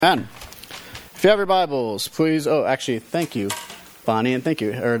Amen. If you have your Bibles, please. Oh, actually, thank you, Bonnie, and thank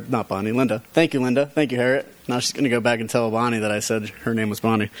you, or not Bonnie, Linda. Thank you, Linda. Thank you, Harriet. Now she's going to go back and tell Bonnie that I said her name was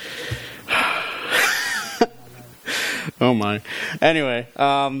Bonnie. Oh my. Anyway,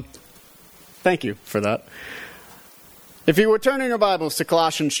 thank you for that. If you were turning your Bibles to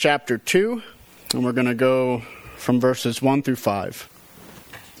Colossians chapter 2, and we're going to go from verses 1 through 5.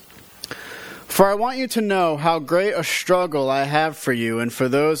 For I want you to know how great a struggle I have for you and for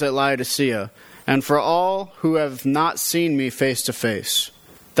those at Laodicea, and for all who have not seen me face to face,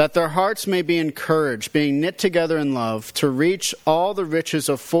 that their hearts may be encouraged, being knit together in love, to reach all the riches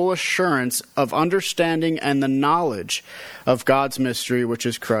of full assurance of understanding and the knowledge of God's mystery, which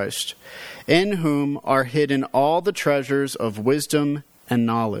is Christ, in whom are hidden all the treasures of wisdom and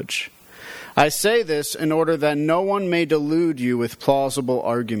knowledge. I say this in order that no one may delude you with plausible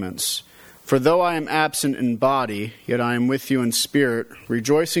arguments. For though I am absent in body, yet I am with you in spirit,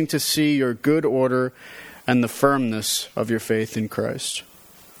 rejoicing to see your good order and the firmness of your faith in Christ.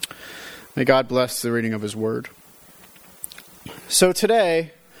 May God bless the reading of His Word. So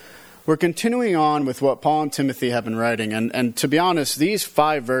today, we're continuing on with what Paul and Timothy have been writing. And to be honest, these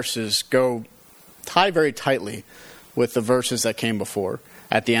 5 verses tie very tightly with the verses that came before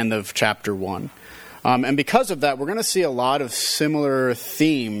at the end of chapter 1. And because of that, we're going to see a lot of similar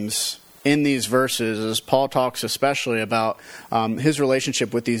themes in these verses, as Paul talks especially about his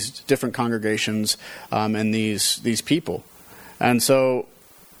relationship with these different congregations and these people. And so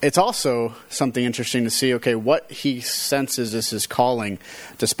it's also something interesting to see, what he senses is his calling,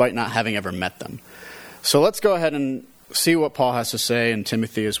 despite not having ever met them. So let's go ahead and see what Paul has to say, and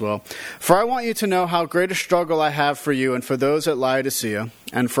Timothy as well. For I want you to know how great a struggle I have for you and for those at Laodicea,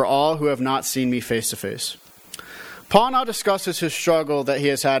 and for all who have not seen me face to face. Paul now discusses his struggle that he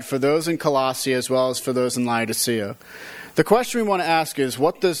has had for those in Colossae as well as for those in Laodicea. The question we want to ask is,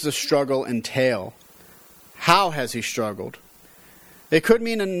 what does the struggle entail? How has he struggled? It could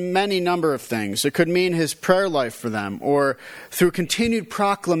mean a many number of things. It could mean his prayer life for them, or through continued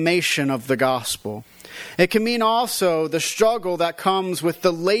proclamation of the gospel. It can mean also the struggle that comes with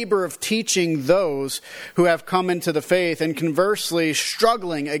the labor of teaching those who have come into the faith, and conversely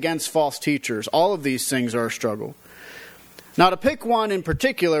struggling against false teachers. All of these things are a struggle. Now, to pick one in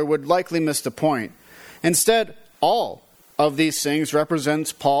particular would likely miss the point. Instead, all of these things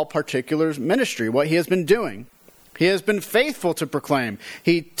represents Paul's particular ministry, what he has been doing. He has been faithful to proclaim,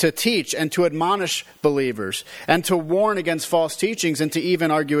 to teach, and to admonish believers, and to warn against false teachings, and to even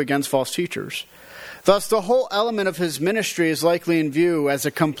argue against false teachers. Thus, the whole element of his ministry is likely in view as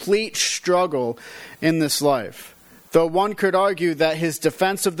a complete struggle in this life. Though one could argue that his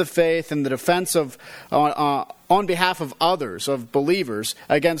defense of the faith and the defense of on behalf of others, of believers,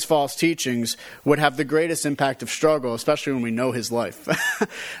 against false teachings would have the greatest impact of struggle, especially when we know his life.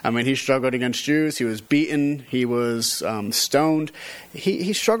 I mean, he struggled against Jews, he was beaten, he was stoned.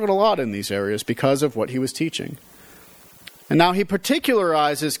 He struggled a lot in these areas because of what he was teaching. And now he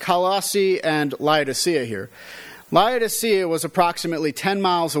particularizes Colossae and Laodicea here. Laodicea was approximately 10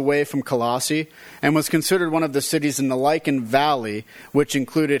 miles away from Colossae and was considered one of the cities in the Lycus Valley, which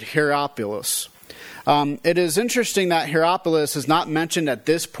included Hierapolis. It is interesting that Hierapolis is not mentioned at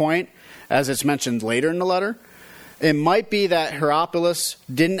this point, as it's mentioned later in the letter. It might be that Hierapolis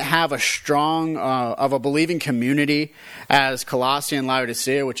didn't have a strong of a believing community as Colossae and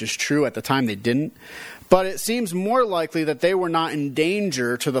Laodicea, which is true at the time they didn't. But it seems more likely that they were not in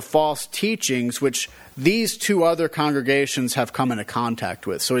danger to the false teachings which these 2 other congregations have come into contact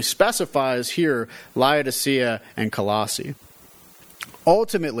with. So he specifies here Laodicea and Colossae.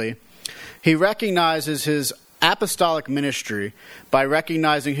 Ultimately, he recognizes his apostolic ministry by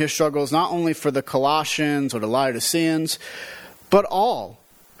recognizing his struggles not only for the Colossians or the Laodiceans, but all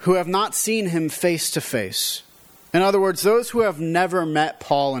who have not seen him face to face. In other words, those who have never met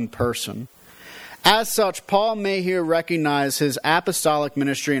Paul in person. As such, Paul may here recognize his apostolic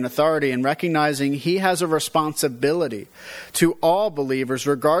ministry and authority in recognizing he has a responsibility to all believers,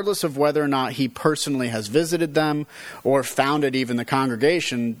 regardless of whether or not he personally has visited them or founded even the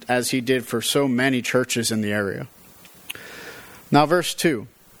congregation, as he did for so many churches in the area. Now, verse 2.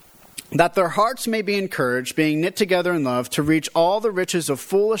 That their hearts may be encouraged, being knit together in love, to reach all the riches of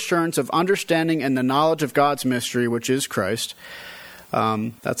full assurance of understanding and the knowledge of God's mystery, which is Christ.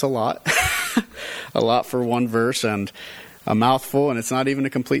 That's a lot. A lot for one verse and a mouthful, and it's not even a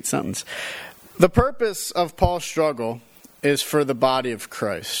complete sentence. The purpose of Paul's struggle is for the body of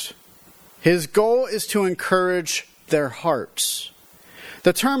Christ. His goal is to encourage their hearts.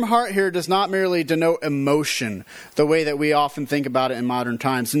 The term heart here does not merely denote emotion, the way that we often think about it in modern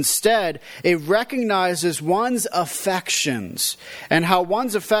times. Instead, it recognizes one's affections and how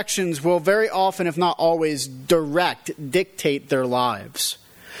one's affections will very often, if not always, dictate their lives.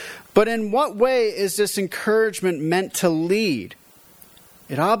 But in what way is this encouragement meant to lead?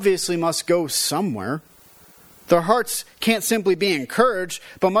 It obviously must go somewhere. Their hearts can't simply be encouraged,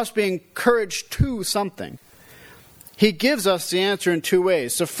 but must be encouraged to something. He gives us the answer in two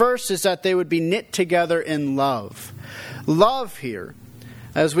ways. The first is that they would be knit together in love. Love here,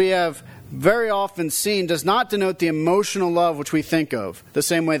 as we have very often seen, does not denote the emotional love which we think of, the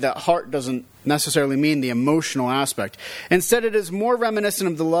same way that heart doesn't necessarily mean the emotional aspect. Instead, it is more reminiscent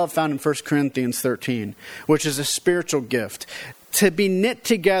of the love found in 1 Corinthians 13, which is a spiritual gift. To be knit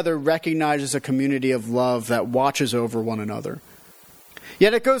together recognizes a community of love that watches over one another.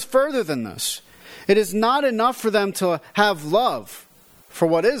 Yet it goes further than this. It is not enough for them to have love. For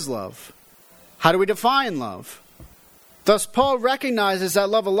what is love? How do we define love? Thus, Paul recognizes that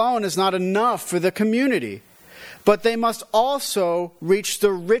love alone is not enough for the community, but they must also reach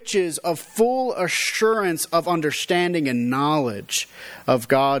the riches of full assurance of understanding and knowledge of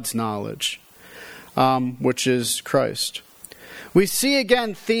God's knowledge, which is Christ. We see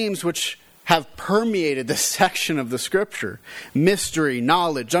again themes which have permeated this section of the Scripture. Mystery,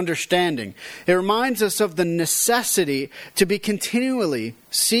 knowledge, understanding. It reminds us of the necessity to be continually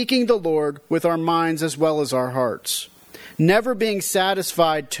seeking the Lord with our minds as well as our hearts. Never being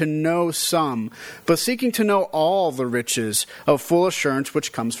satisfied to know some, but seeking to know all the riches of full assurance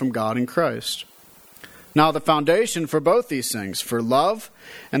which comes from God in Christ. Now the foundation for both these things, for love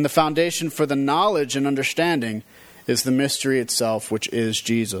and the foundation for the knowledge and understanding, is the mystery itself, which is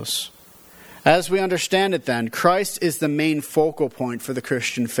Jesus. As we understand it then, Christ is the main focal point for the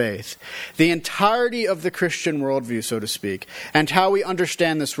Christian faith. The entirety of the Christian worldview, so to speak, and how we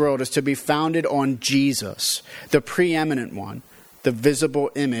understand this world is to be founded on Jesus, the preeminent one, the visible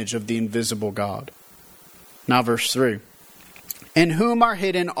image of the invisible God. Now verse 3. In whom are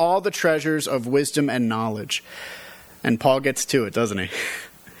hidden all the treasures of wisdom and knowledge. And Paul gets to it, doesn't he?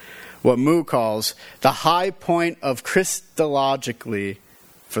 What Moo calls the high point of Christologically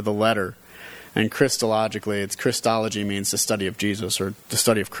for the letter. And Christologically, Christology means the study of Jesus or the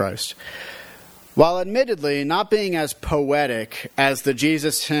study of Christ. While admittedly not being as poetic as the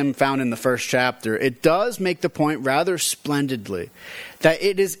Jesus hymn found in the first chapter, it does make the point rather splendidly that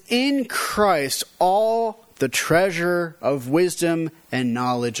it is in Christ all the treasure of wisdom and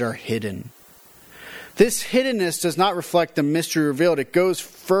knowledge are hidden. This hiddenness does not reflect the mystery revealed. It goes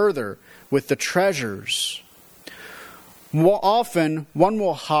further with the treasures. Often, one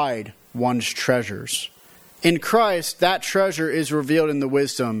will hide one's treasures. In Christ, that treasure is revealed in the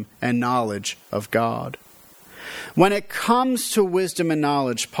wisdom and knowledge of God. When it comes to wisdom and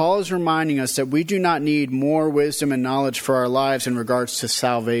knowledge, Paul is reminding us that we do not need more wisdom and knowledge for our lives in regards to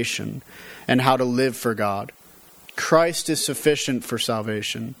salvation and how to live for God. Christ is sufficient for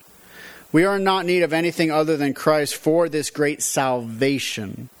salvation. We are not in need of anything other than Christ for this great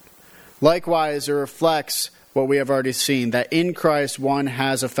salvation. Likewise, it reflects what we have already seen, that in Christ one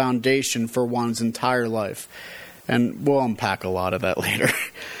has a foundation for one's entire life. And we'll unpack a lot of that later.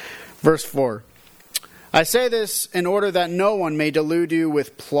 Verse 4. I say this in order that no one may delude you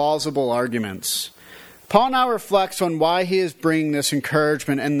with plausible arguments. Paul now reflects on why he is bringing this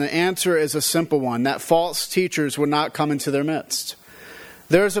encouragement, and the answer is a simple one, that false teachers would not come into their midst.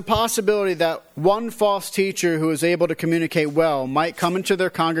 There is a possibility that one false teacher who is able to communicate well might come into their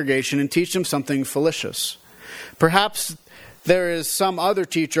congregation and teach them something fallacious. Perhaps there is some other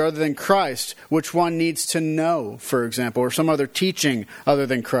teacher other than Christ, which one needs to know, for example, or some other teaching other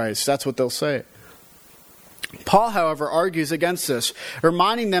than Christ. That's what they'll say. Paul, however, argues against this,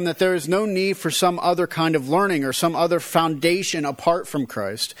 reminding them that there is no need for some other kind of learning or some other foundation apart from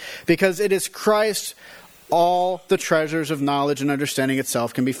Christ, because it is Christ all the treasures of knowledge and understanding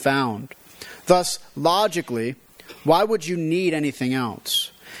itself can be found. Thus, logically, why would you need anything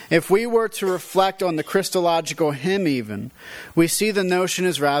else? If we were to reflect on the Christological hymn even, we see the notion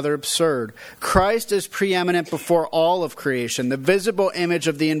is rather absurd. Christ is preeminent before all of creation, the visible image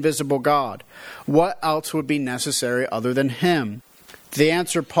of the invisible God. What else would be necessary other than him? The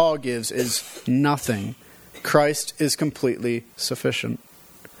answer Paul gives is nothing. Christ is completely sufficient.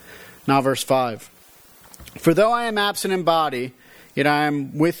 Now verse 5. For though I am absent in body, yet I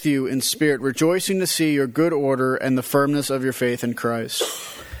am with you in spirit, rejoicing to see your good order and the firmness of your faith in Christ.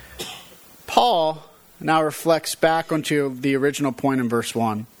 Paul now reflects back onto the original point in verse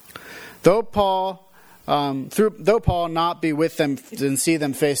 1. Though Paul not be with them and see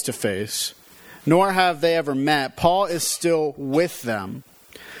them face to face, nor have they ever met, Paul is still with them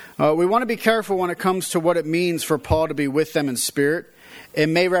We want to be careful when it comes to what it means for Paul to be with them in spirit. It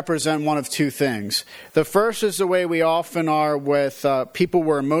may represent one of two things. The first is the way we often are with people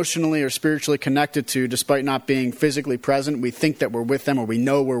we're emotionally or spiritually connected to, despite not being physically present. We think that we're with them, or we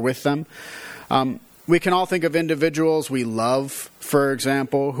know we're with them. We can all think of individuals we love, for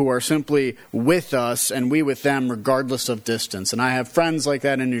example, who are simply with us and we with them regardless of distance. And I have friends like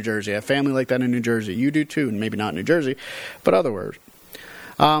that in New Jersey. I have family like that in New Jersey. You do too, and maybe not in New Jersey, but otherwise.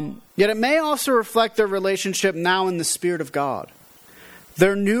 Yet it may also reflect their relationship now in the Spirit of God.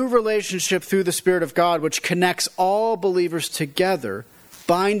 Their new relationship through the Spirit of God, which connects all believers together,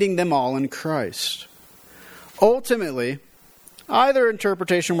 binding them all in Christ. Ultimately, either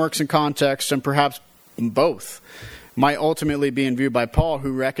interpretation works in context, and perhaps both might ultimately be in view by Paul,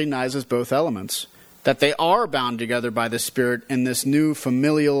 who recognizes both elements. That they are bound together by the Spirit in this new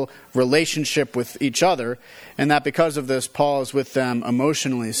familial relationship with each other, and that because of this, Paul is with them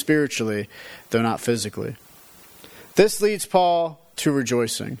emotionally, spiritually, though not physically. This leads Paul to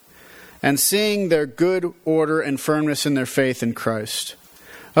rejoicing and seeing their good order and firmness in their faith in Christ.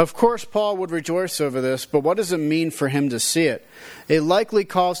 Of course, Paul would rejoice over this, but what does it mean for him to see it? It likely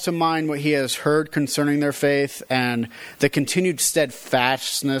calls to mind what he has heard concerning their faith and the continued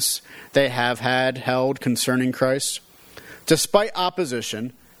steadfastness they have held concerning Christ. Despite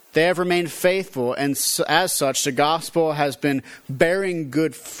opposition, they have remained faithful, and as such, the gospel has been bearing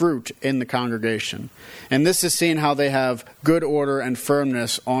good fruit in the congregation. And this is seen how they have good order and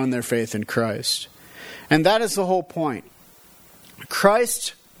firmness on their faith in Christ. And that is the whole point.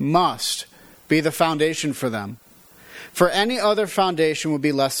 Christ must be the foundation for them. For any other foundation would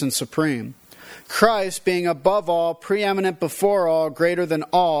be less than supreme. Christ, being above all, preeminent before all, greater than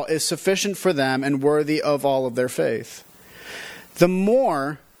all, is sufficient for them and worthy of all of their faith. The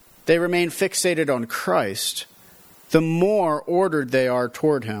more they remain fixated on Christ, the more ordered they are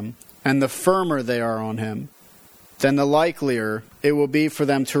toward him, and the firmer they are on him, then the likelier it will be for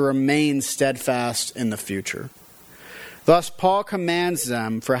them to remain steadfast in the future. Thus, Paul commands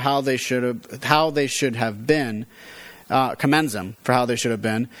them for how they should have been,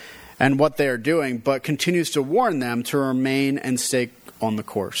 and what they are doing, but continues to warn them to remain and stay on the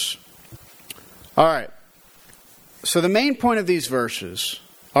course. All right. So the main point of these verses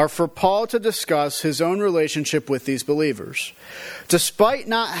are for Paul to discuss his own relationship with these believers. Despite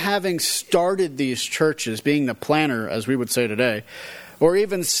not having started these churches, being the planner, as we would say today, or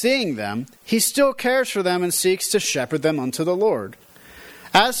even seeing them, he still cares for them and seeks to shepherd them unto the Lord.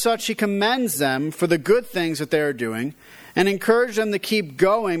 As such, he commends them for the good things that they are doing and encourages them to keep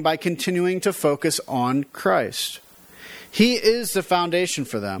going by continuing to focus on Christ. He is the foundation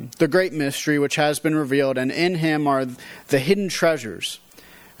for them, the great mystery which has been revealed, and in him are the hidden treasures.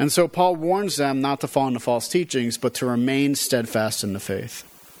 And so Paul warns them not to fall into false teachings, but to remain steadfast in the faith.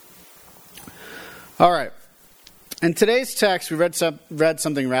 All right. In today's text, we read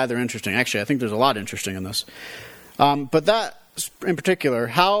something rather interesting. Actually, I think there's a lot interesting in this. But that, in particular,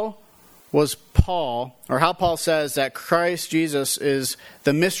 how Paul says that Christ Jesus is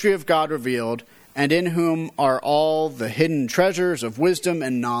the mystery of God revealed, and in whom are all the hidden treasures of wisdom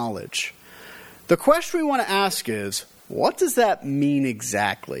and knowledge. The question we want to ask is, what does that mean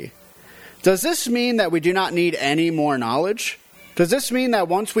exactly? Does this mean that we do not need any more knowledge? Does this mean that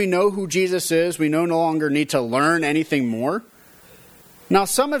once we know who Jesus is, we no longer need to learn anything more? Now,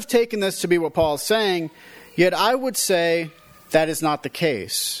 some have taken this to be what Paul is saying, yet I would say that is not the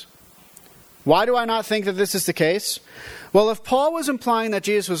case. Why do I not think that this is the case? Well, if Paul was implying that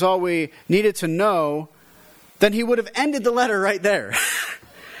Jesus was all we needed to know, then he would have ended the letter right there.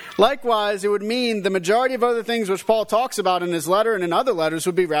 Likewise, it would mean the majority of other things which Paul talks about in his letter and in other letters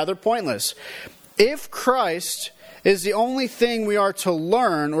would be rather pointless. If Christ is the only thing we are to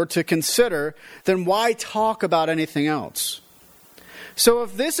learn or to consider, then why talk about anything else? So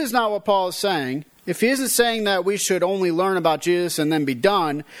if this is not what Paul is saying, if he isn't saying that we should only learn about Jesus and then be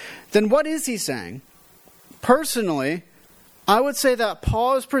done, then what is he saying? Personally, I would say that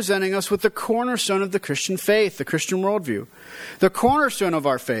Paul is presenting us with the cornerstone of the Christian faith, the Christian worldview. The cornerstone of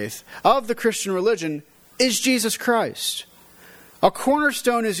our faith, of the Christian religion, is Jesus Christ. A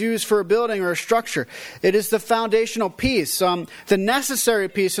cornerstone is used for a building or a structure. It is the foundational piece, the necessary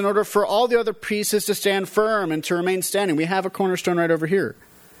piece in order for all the other pieces to stand firm and to remain standing. We have a cornerstone right over here.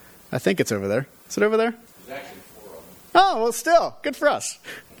 I think it's over there. Is it over there? There's actually 4 of them. Oh, well, still, good for us.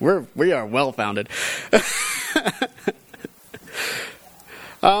 We are well founded.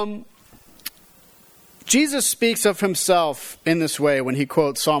 Jesus speaks of himself in this way when he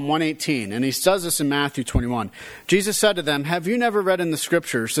quotes Psalm 118, and he does this in Matthew 21. Jesus said to them, "Have you never read in the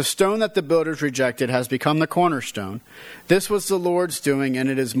scriptures, the stone that the builders rejected has become the cornerstone? This was the Lord's doing, and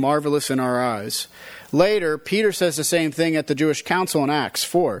it is marvelous in our eyes." Later, Peter says the same thing at the Jewish council in Acts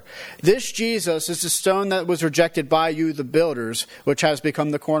 4. "This Jesus is the stone that was rejected by you, the builders, which has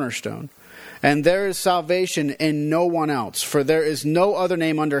become the cornerstone. And there is salvation in no one else, for there is no other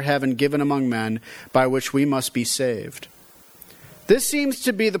name under heaven given among men by which we must be saved." This seems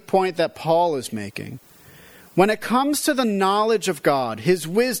to be the point that Paul is making. When it comes to the knowledge of God, his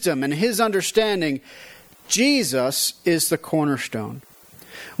wisdom and his understanding, Jesus is the cornerstone.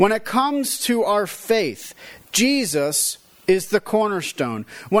 When it comes to our faith, Jesus is the cornerstone.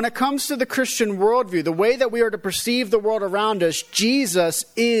 When it comes to the Christian worldview, the way that we are to perceive the world around us, Jesus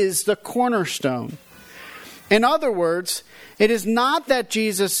is the cornerstone. In other words, it is not that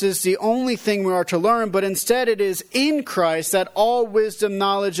Jesus is the only thing we are to learn, but instead it is in Christ that all wisdom,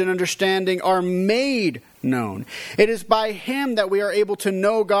 knowledge, and understanding are made known. It is by him that we are able to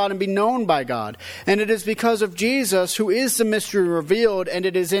know God and be known by God. And it is because of Jesus, who is the mystery revealed, and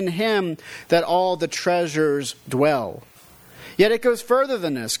it is in him that all the treasures dwell. Yet it goes further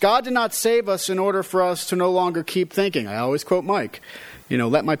than this. God did not save us in order for us to no longer keep thinking. I always quote Mike.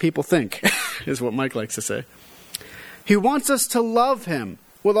 Let my people think, is what Mike likes to say. He wants us to love him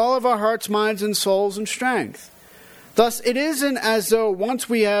with all of our hearts, minds, and souls and strength. Thus, it isn't as though once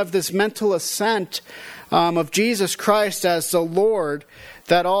we have this mental assent of Jesus Christ as the Lord,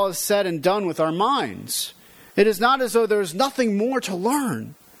 that all is said and done with our minds. It is not as though there is nothing more to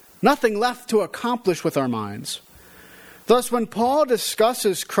learn, nothing left to accomplish with our minds. Thus, when Paul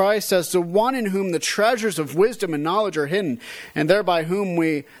discusses Christ as the one in whom the treasures of wisdom and knowledge are hidden, and thereby whom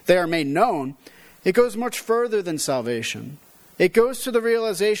they are made known, it goes much further than salvation. It goes to the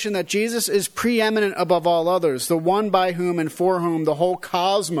realization that Jesus is preeminent above all others, the one by whom and for whom the whole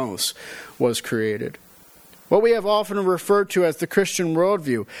cosmos was created. What we have often referred to as the Christian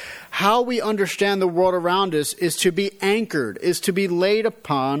worldview, how we understand the world around us, is to be anchored, is to be laid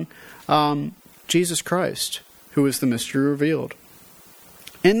upon Jesus Christ, who is the mystery revealed.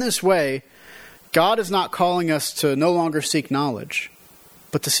 In this way, God is not calling us to no longer seek knowledge,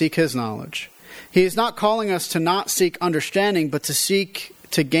 but to seek his knowledge. He is not calling us to not seek understanding, but to seek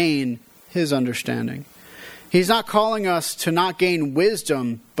to gain his understanding. He's not calling us to not gain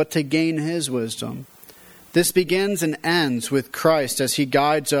wisdom, but to gain his wisdom. This begins and ends with Christ as he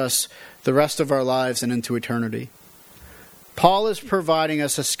guides us the rest of our lives and into eternity. Paul is providing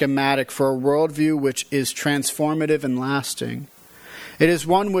us a schematic for a worldview which is transformative and lasting. It is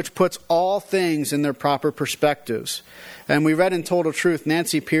one which puts all things in their proper perspectives. And we read in Total Truth,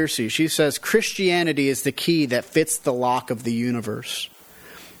 Nancy Pearcey, she says, Christianity is the key that fits the lock of the universe.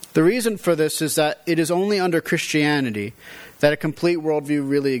 The reason for this is that it is only under Christianity that a complete worldview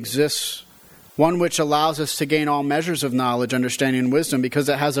really exists. One which allows us to gain all measures of knowledge, understanding, and wisdom because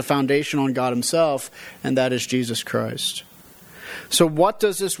it has a foundation on God himself, and that is Jesus Christ. So what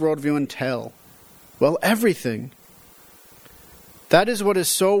does this worldview entail? Well, everything. That is what is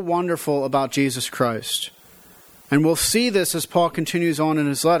so wonderful about Jesus Christ. And we'll see this as Paul continues on in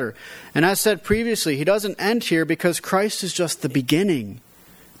his letter. And as said previously, he doesn't end here because Christ is just the beginning,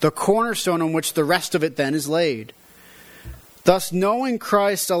 the cornerstone on which the rest of it then is laid. Thus, knowing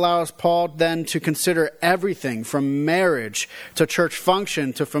Christ allows Paul then to consider everything from marriage to church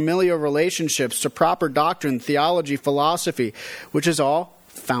function to familial relationships to proper doctrine, theology, philosophy, which is all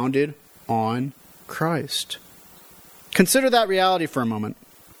founded on Christ. Consider that reality for a moment.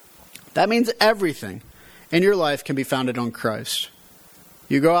 That means everything in your life can be founded on Christ.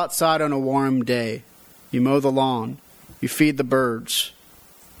 You go outside on a warm day. You mow the lawn. You feed the birds.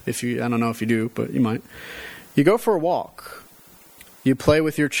 I don't know if you do, but you might. You go for a walk. You play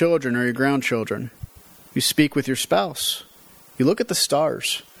with your children or your grandchildren. You speak with your spouse. You look at the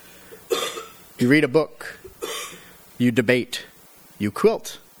stars. You read a book. You debate. You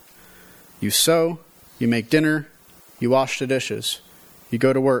quilt. You sew. You make dinner. You wash the dishes. You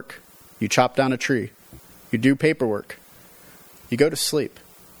go to work. You chop down a tree. You do paperwork. You go to sleep.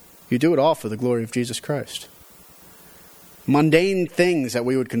 You do it all for the glory of Jesus Christ. Mundane things that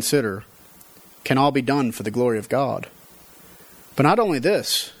we would consider can all be done for the glory of God. But not only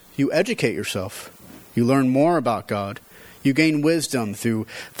this, you educate yourself. You learn more about God. You gain wisdom through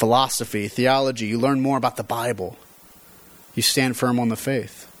philosophy, theology. You learn more about the Bible. You stand firm on the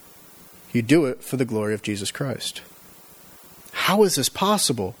faith. You do it for the glory of Jesus Christ. How is this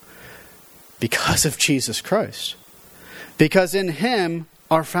possible? Because of Jesus Christ. Because in him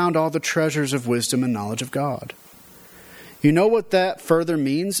are found all the treasures of wisdom and knowledge of God. You know what that further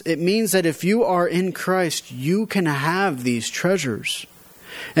means? It means that if you are in Christ, you can have these treasures.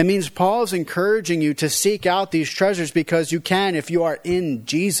 It means Paul is encouraging you to seek out these treasures because you can if you are in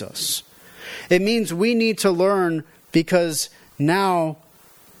Jesus. It means we need to learn because now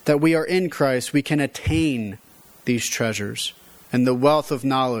that we are in Christ, we can attain these treasures and the wealth of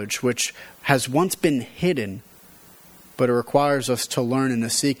knowledge which has once been hidden, but it requires us to learn and to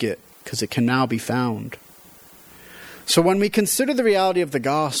seek it because it can now be found. So when we consider the reality of the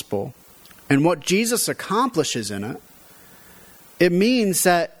gospel and what Jesus accomplishes in it, it means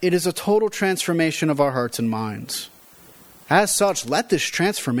that it is a total transformation of our hearts and minds. As such, let this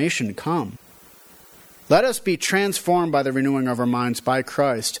transformation come. Let us be transformed by the renewing of our minds by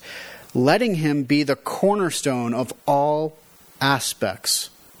Christ, letting Him be the cornerstone of all aspects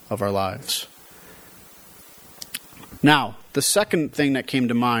of our lives. Now, the second thing that came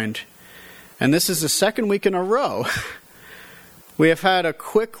to mind, and this is the second week in a row, we have had a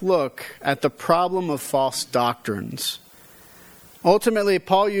quick look at the problem of false doctrines. Ultimately,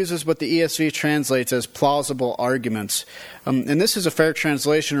 Paul uses what the ESV translates as plausible arguments. And this is a fair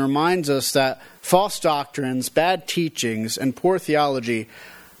translation. It reminds us that false doctrines, bad teachings, and poor theology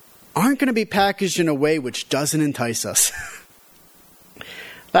aren't going to be packaged in a way which doesn't entice us.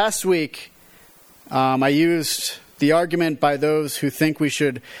 Last week, I used the argument by those who think we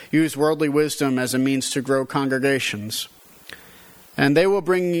should use worldly wisdom as a means to grow congregations. And they will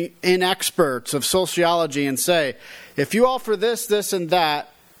bring in experts of sociology and say, if you offer this, this, and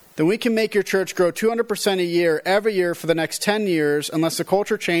that, then we can make your church grow 200% a year every year for the next 10 years unless the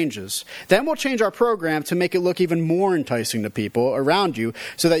culture changes. Then we'll change our program to make it look even more enticing to people around you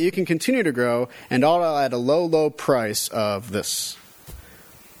so that you can continue to grow, and all at a low, low price of this.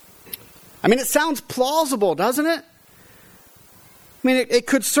 I mean, it sounds plausible, doesn't it? I mean, it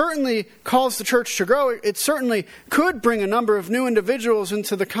could certainly cause the church to grow. It certainly could bring a number of new individuals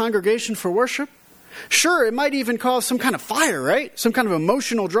into the congregation for worship. Sure, it might even cause some kind of fire, right? Some kind of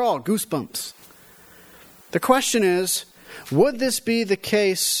emotional draw, goosebumps. The question is, would this be the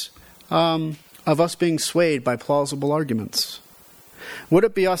case of us being swayed by plausible arguments? Would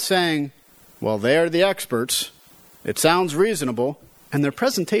it be us saying, well, they are the experts, it sounds reasonable, and their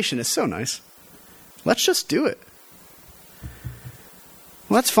presentation is so nice, let's just do it?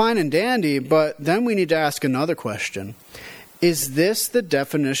 Well, that's fine and dandy, but then we need to ask another question. Is this the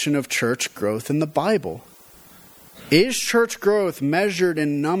definition of church growth in the Bible? Is church growth measured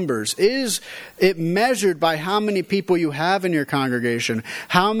in numbers? Is it measured by how many people you have in your congregation?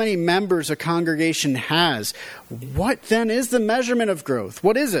 How many members a congregation has? What then is the measurement of growth?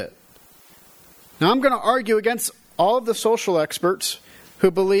 What is it? Now, I'm going to argue against all of the social experts who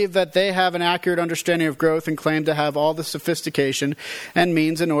believe that they have an accurate understanding of growth and claim to have all the sophistication and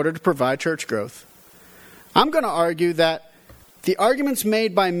means in order to provide church growth. I'm going to argue that the arguments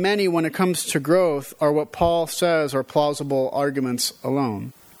made by many when it comes to growth are what Paul says are plausible arguments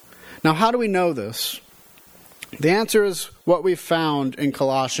alone. Now, how do we know this? The answer is what we've found in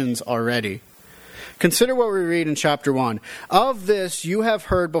Colossians already. Consider what we read in chapter 1. Of this you have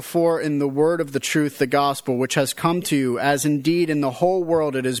heard before in the word of the truth, the gospel, which has come to you, as indeed in the whole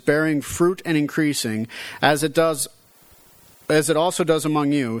world it is bearing fruit and increasing, as it also does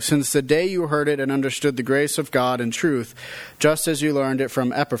among you, since the day you heard it and understood the grace of God in truth, just as you learned it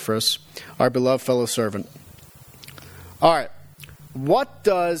from Epaphras, our beloved fellow servant. All right. What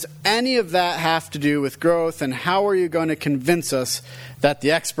does any of that have to do with growth, and how are you going to convince us that the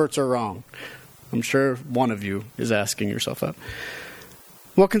experts are wrong? I'm sure one of you is asking yourself that.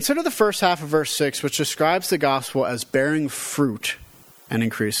 Well, consider the first half of verse 6, which describes the gospel as bearing fruit and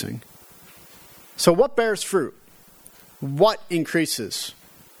increasing. So what bears fruit? What increases?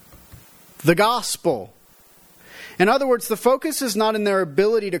 The gospel. In other words, the focus is not in their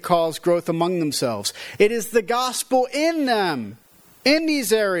ability to cause growth among themselves. It is the gospel in them, in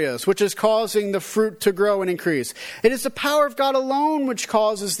these areas, which is causing the fruit to grow and increase. It is the power of God alone which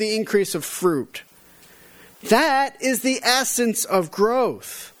causes the increase of fruit. That is the essence of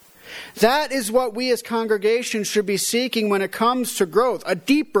growth. That is what we as congregations should be seeking when it comes to growth, a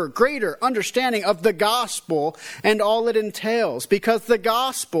deeper, greater understanding of the gospel and all it entails, because the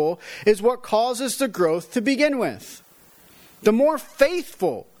gospel is what causes the growth to begin with. The more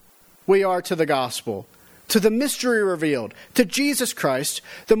faithful we are to the gospel, to the mystery revealed, to Jesus Christ,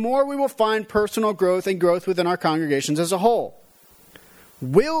 the more we will find personal growth and growth within our congregations as a whole.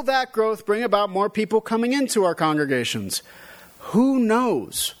 Will that growth bring about more people coming into our congregations? Who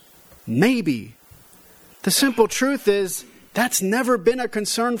knows? Maybe. The simple truth is, That's never been a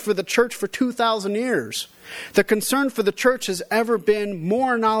concern for the church for 2,000 years. The concern for the church has ever been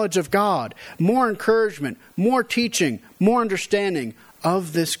more knowledge of God, more encouragement, more teaching, more understanding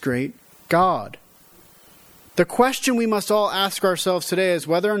of this great God. The question we must all ask ourselves today is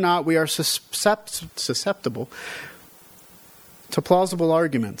whether or not we are susceptible to plausible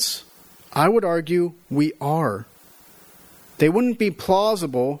arguments. I would argue we are. They wouldn't be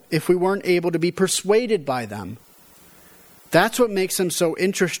plausible if we weren't able to be persuaded by them. That's what makes them so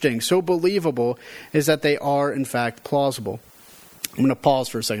interesting, so believable, is that they are, in fact, plausible. I'm going to pause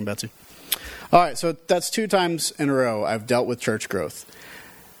for a second, Betsy. All right, so that's 2 times in a row I've dealt with church growth.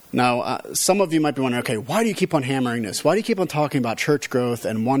 Now, some of you might be wondering, okay, why do you keep on hammering this? Why do you keep on talking about church growth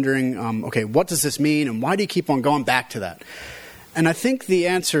and wondering, okay, what does this mean? And why do you keep on going back to that? And I think the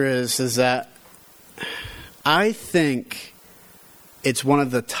answer is that I think it's one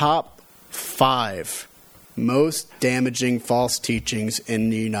of the top 5 most damaging false teachings in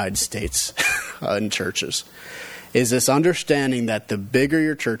the United States in churches is this understanding that the bigger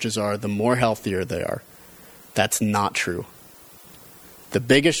your churches are, the more healthier they are. That's not true. The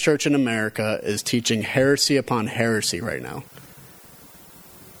biggest church in America is teaching heresy upon heresy right now.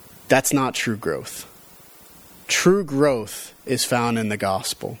 That's not true growth. True growth is found in the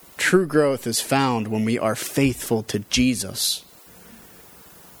gospel. True growth is found when we are faithful to Jesus.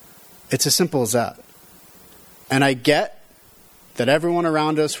 It's as simple as that. And I get that everyone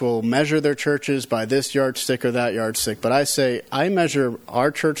around us will measure their churches by this yardstick or that yardstick, but I say I measure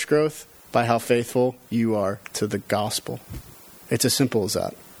our church growth by how faithful you are to the gospel. It's as simple as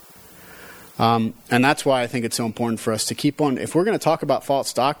that. And that's why I think it's so important for us to keep on, if we're going to talk about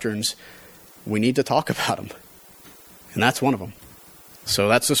false doctrines, we need to talk about them. And that's one of them. So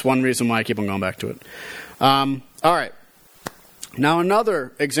that's just one reason why I keep on going back to it. All right. Now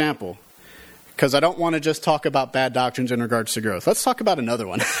another example, because I don't want to just talk about bad doctrines in regards to growth. Let's talk about another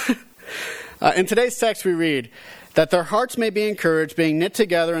one. In today's text we read that their hearts may be encouraged, being knit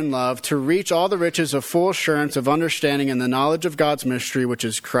together in love, to reach all the riches of full assurance of understanding and the knowledge of God's mystery, which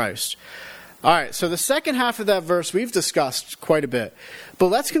is Christ. All right, so the second half of that verse we've discussed quite a bit. But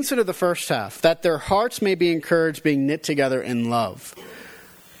let's consider the first half, that their hearts may be encouraged, being knit together in love.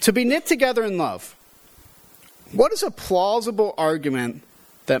 To be knit together in love. What is a plausible argument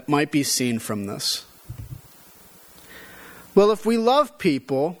that might be seen from this? Well, if we love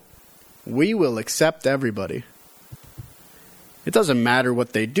people, we will accept everybody. It doesn't matter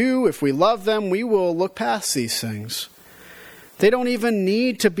what they do. If we love them, we will look past these things. They don't even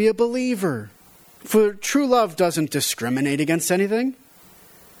need to be a believer. For true love doesn't discriminate against anything.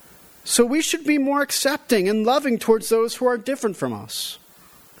 So we should be more accepting and loving towards those who are different from us.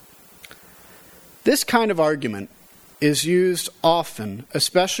 This kind of argument is used often,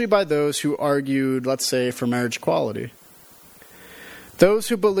 especially by those who argued, let's say, for marriage equality. Those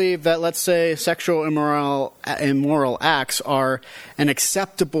who believe that, let's say, sexual immoral acts are an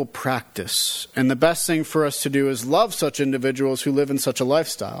acceptable practice, and the best thing for us to do is love such individuals who live in such a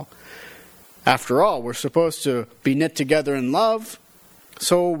lifestyle. After all, we're supposed to be knit together in love,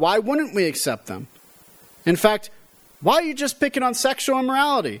 so why wouldn't we accept them? In fact, why are you just picking on sexual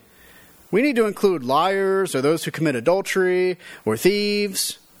immorality? We need to include liars or those who commit adultery or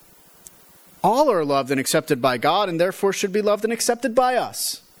thieves. All are loved and accepted by God and therefore should be loved and accepted by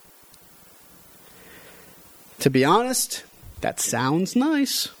us. To be honest, that sounds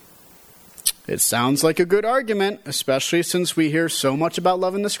nice. It sounds like a good argument, especially since we hear so much about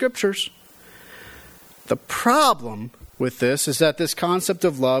love in the scriptures. The problem with this is that this concept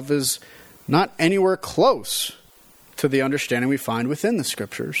of love is not anywhere close to the understanding we find within the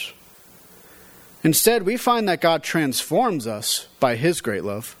scriptures. Instead, we find that God transforms us by his great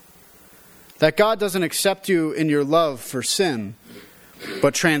love. That God doesn't accept you in your love for sin,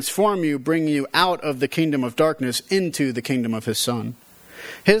 but transform you, bring you out of the kingdom of darkness into the kingdom of his Son.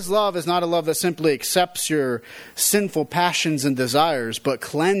 His love is not a love that simply accepts your sinful passions and desires, but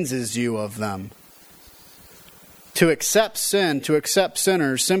cleanses you of them. To accept sin, to accept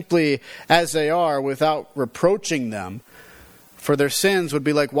sinners simply as they are without reproaching them for their sins would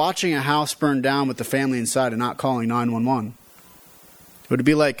be like watching a house burn down with the family inside and not calling 911. It would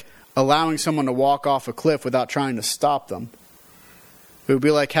be like allowing someone to walk off a cliff without trying to stop them. It would be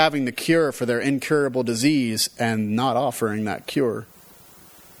like having the cure for their incurable disease and not offering that cure.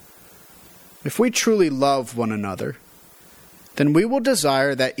 If we truly love one another, then we will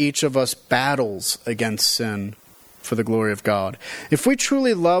desire that each of us battles against sin for the glory of God. If we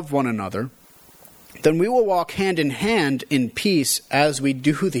truly love one another, then we will walk hand in hand in peace as we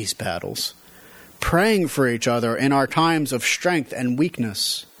do these battles, praying for each other in our times of strength and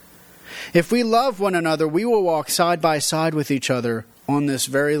weakness. If we love one another, we will walk side by side with each other on this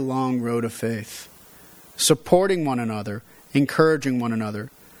very long road of faith, supporting one another, encouraging one another,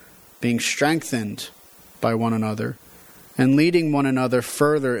 being strengthened by one another, and leading one another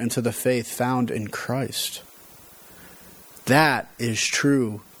further into the faith found in Christ. That is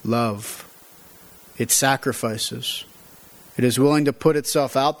true love. It sacrifices. It is willing to put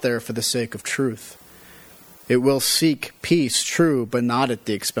itself out there for the sake of truth. It will seek peace, true, but not at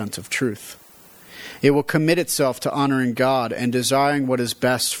the expense of truth. It will commit itself to honoring God and desiring what is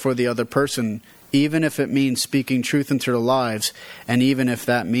best for the other person, even if it means speaking truth into their lives, and even if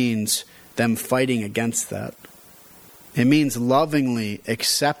that means them fighting against that. It means lovingly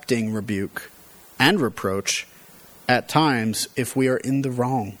accepting rebuke and reproach at times if we are in the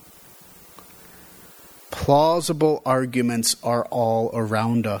wrong. Plausible arguments are all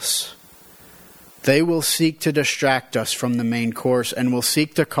around us. They will seek to distract us from the main course and will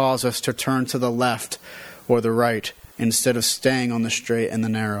seek to cause us to turn to the left or the right instead of staying on the straight and the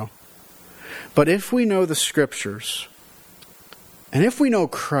narrow. But if we know the Scriptures, and if we know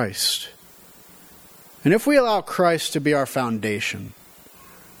Christ, and if we allow Christ to be our foundation,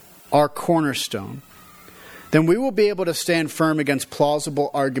 our cornerstone, then we will be able to stand firm against plausible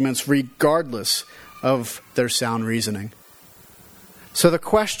arguments regardless of their sound reasoning. So the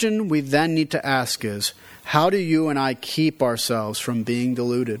question we then need to ask is, how do you and I keep ourselves from being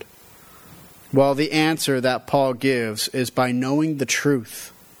deluded? Well, the answer that Paul gives is by knowing the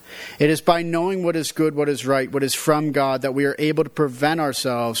truth. It is by knowing what is good, what is right, what is from God, that we are able to prevent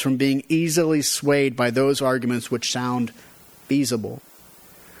ourselves from being easily swayed by those arguments which sound feasible.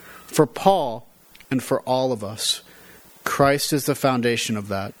 For Paul, and for all of us, Christ is the foundation of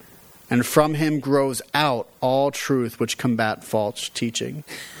that. And from him grows out all truth which combat false teaching.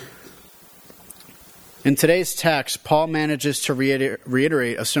 In today's text, Paul manages to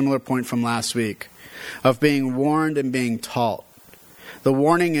reiterate a similar point from last week of being warned and being taught. The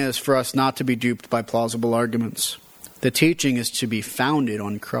warning is for us not to be duped by plausible arguments. The teaching is to be founded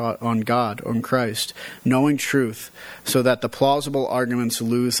on God, on Christ, knowing truth, so that the plausible arguments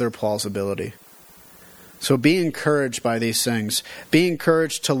lose their plausibility. So be encouraged by these things. Be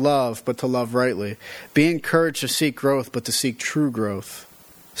encouraged to love, but to love rightly. Be encouraged to seek growth, but to seek true growth.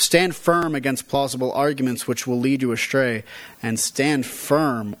 Stand firm against plausible arguments which will lead you astray, and stand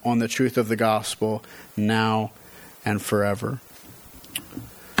firm on the truth of the gospel now and forever.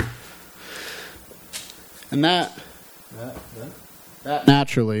 And that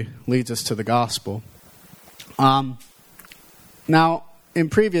naturally leads us to the gospel. Now, in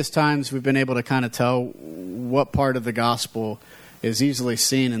previous times, we've been able to kind of tell what part of the gospel is easily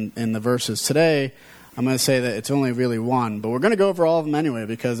seen in the verses. Today, I'm going to say that it's only really one, but we're going to go over all of them anyway,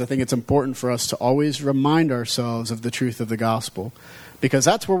 because I think it's important for us to always remind ourselves of the truth of the gospel, because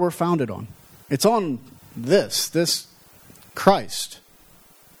that's where we're founded on. It's on this Christ,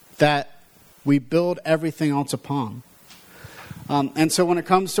 that we build everything else upon. And so when it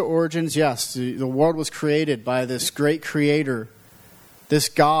comes to origins, yes, the world was created by this great creator, this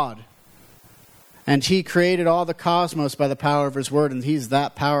God. And he created all the cosmos by the power of his word, and he's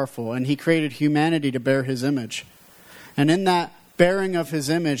that powerful. And he created humanity to bear his image. And in that bearing of his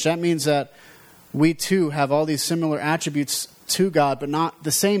image, that means that we too have all these similar attributes to God, but not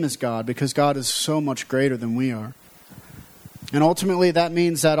the same as God, because God is so much greater than we are. And ultimately that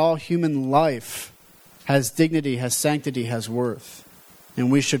means that all human life has dignity, has sanctity, has worth.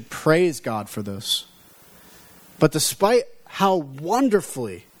 And we should praise God for this. But despite how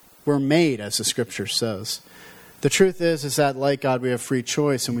wonderfully we're made, as the scripture says, the truth is that like God, we have free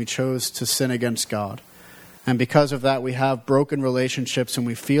choice, and we chose to sin against God. And because of that, we have broken relationships, and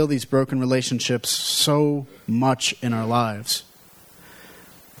we feel these broken relationships so much in our lives.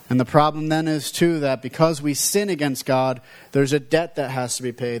 And the problem then is, too, that because we sin against God, there's a debt that has to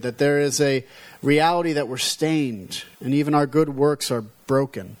be paid, that there is a reality that we're stained, and even our good works are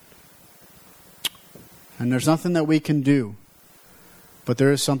broken. And there's nothing that we can do, but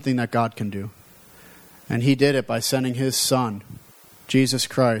there is something that God can do. And he did it by sending his Son, Jesus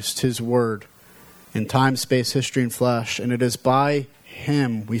Christ, his Word, in time, space, history, and flesh. And it is by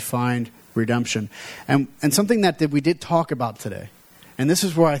him we find redemption. And something that we did talk about today, and this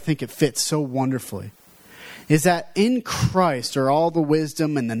is where I think it fits so wonderfully, is that in Christ are all the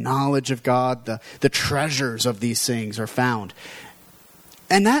wisdom and the knowledge of God, the treasures of these things are found.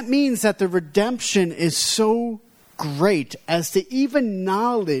 And that means that the redemption is so great as to even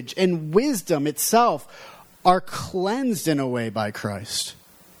knowledge and wisdom itself are cleansed in a way by Christ.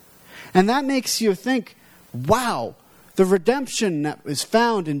 And that makes you think, wow, the redemption that is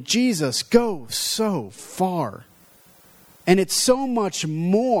found in Jesus goes so far. And it's so much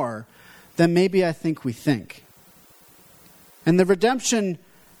more than maybe I think we think. And the redemption,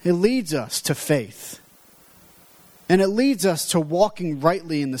 it leads us to faith. And it leads us to walking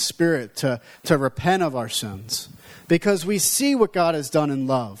rightly in the Spirit, to repent of our sins. Because we see what God has done in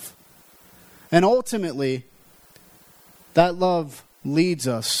love. And ultimately, that love leads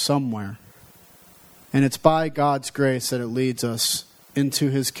us somewhere. And it's by God's grace that it leads us into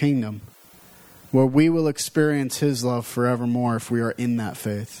His kingdom, where we will experience His love forevermore if we are in that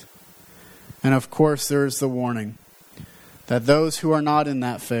faith. And of course, there is the warning that those who are not in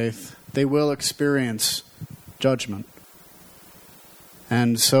that faith, they will experience judgment.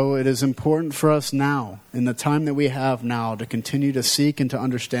 And so it is important for us now, in the time that we have now, to continue to seek and to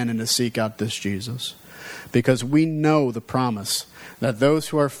understand and to seek out this Jesus. Because we know the promise that those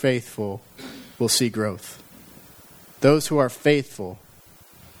who are faithful will see growth. Those who are faithful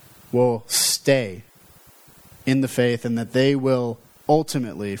will stay in the faith, and that they will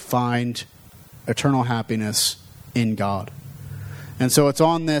ultimately find eternal happiness in God. And so it's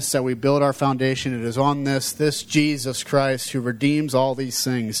on this that we build our foundation. It is on this Jesus Christ who redeems all these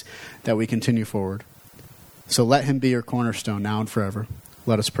things, that we continue forward. So let Him be your cornerstone now and forever.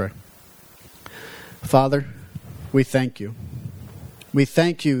 Let us pray. Father, we thank You. We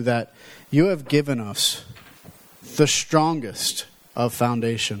thank You that You have given us the strongest of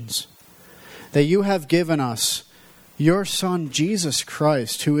foundations. That You have given us Your Son, Jesus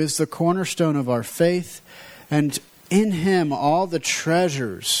Christ, who is the cornerstone of our faith, and in Him all the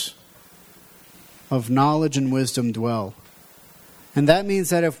treasures of knowledge and wisdom dwell. And that means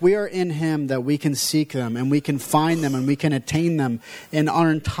that if we are in Him, that we can seek them, and we can find them, and we can attain them, and our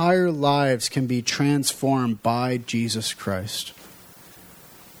entire lives can be transformed by Jesus Christ.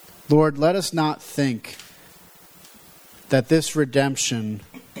 Lord, let us not think that this redemption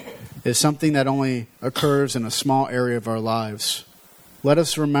is something that only occurs in a small area of our lives. Let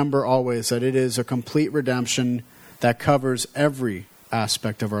us remember always that it is a complete redemption that covers every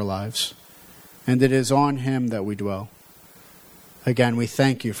aspect of our lives. And it is on Him that we dwell. Again, we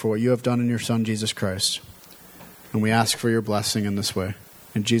thank You for what You have done in Your Son, Jesus Christ. And we ask for Your blessing in this way.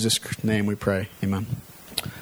 In Jesus' name we pray. Amen.